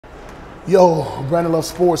Yo, Brandon Love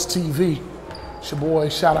Sports TV. It's your boy.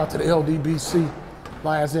 Shout out to the LDBC,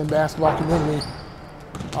 Lions Den basketball community.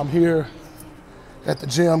 I'm here at the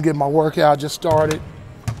gym getting my workout. Just started.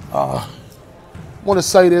 Want to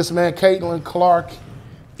say this, man. Caitlyn Clark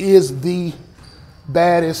is the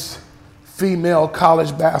baddest female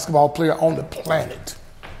college basketball player on the planet.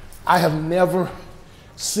 I have never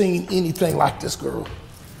seen anything like this girl.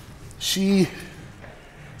 She's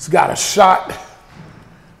got a shot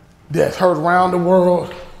that's heard around the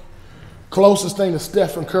world, closest thing to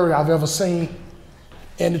Stephen Curry I've ever seen.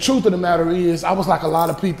 And the truth of the matter is, I was like a lot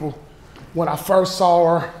of people when I first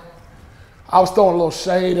saw her. I was throwing a little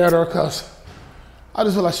shade at her because I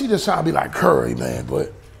just feel like she just trying to be like Curry, man.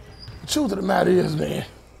 But the truth of the matter is, man,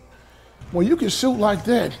 when you can shoot like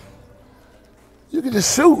that, you can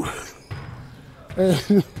just shoot.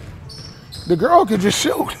 And the girl can just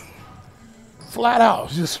shoot, flat out,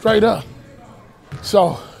 just straight up.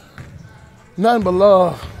 So, nothing but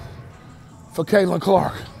love for Caitlyn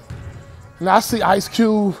Clark. And I see Ice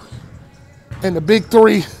Cube and the big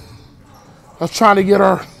three are trying to get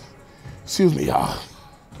her, excuse me, y'all.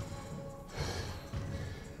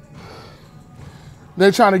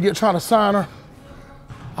 They're trying to sign her.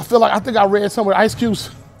 I think I read somewhere Ice Cube's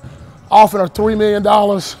offering her $3 million.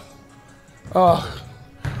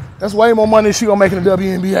 That's way more money than she gonna make in the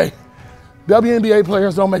WNBA. WNBA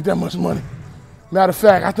players don't make that much money. Matter of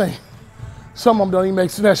fact, I think some of them don't even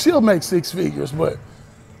make, now she'll make six figures, but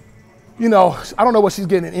you know, I don't know what she's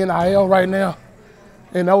getting in NIL right now.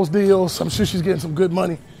 In those deals, I'm sure she's getting some good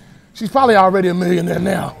money. She's probably already a millionaire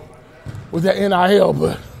now with that NIL,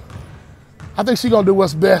 but I think she's gonna do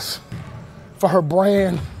what's best for her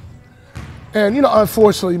brand. And you know,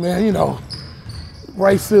 unfortunately, man, you know,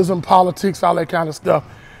 racism, politics, all that kind of stuff,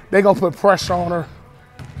 they're gonna put pressure on her,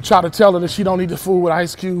 try to tell her that she don't need to fool with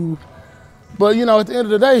Ice Cube. But you know, at the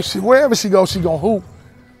end of the day, wherever she goes, she gonna hoop.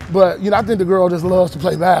 But you know, I think the girl just loves to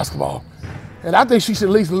play basketball. And I think she should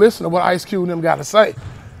at least listen to what Ice Cube and them got to say.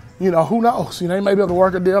 You know, who knows? You know, they may be able to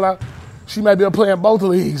work a deal out. She may be able to play in both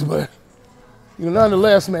leagues, but you know,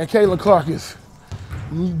 nonetheless, man, Caitlyn Clark is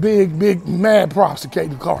big, mad props to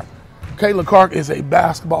Caitlyn Clark. Caitlyn Clark is a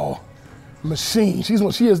basketball machine. She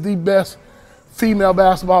is the best female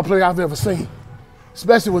basketball player I've ever seen,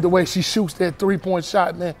 especially with the way she shoots that three-point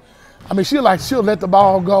shot, man. I mean, she'll let the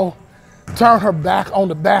ball go, turn her back on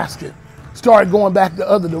the basket, start going back the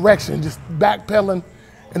other direction, just backpedaling,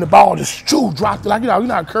 and the ball just dropped. Like, you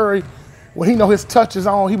know Curry, when he know his touch is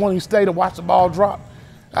on, he won't even stay to watch the ball drop.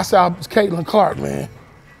 That's how Caitlyn Clark, man.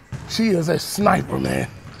 She is a sniper, man.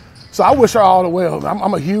 So I wish her all the well.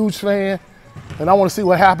 I'm a huge fan, and I want to see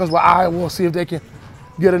what happens with Iowa, see if they can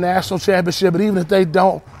get a national championship. But even if they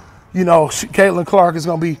don't, you know, Caitlyn Clark is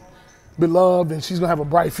going to be beloved, and she's going to have a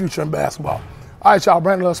bright future in basketball. All right, y'all,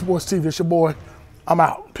 Brandon Love Sports TV. It's your boy. I'm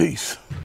out. Peace.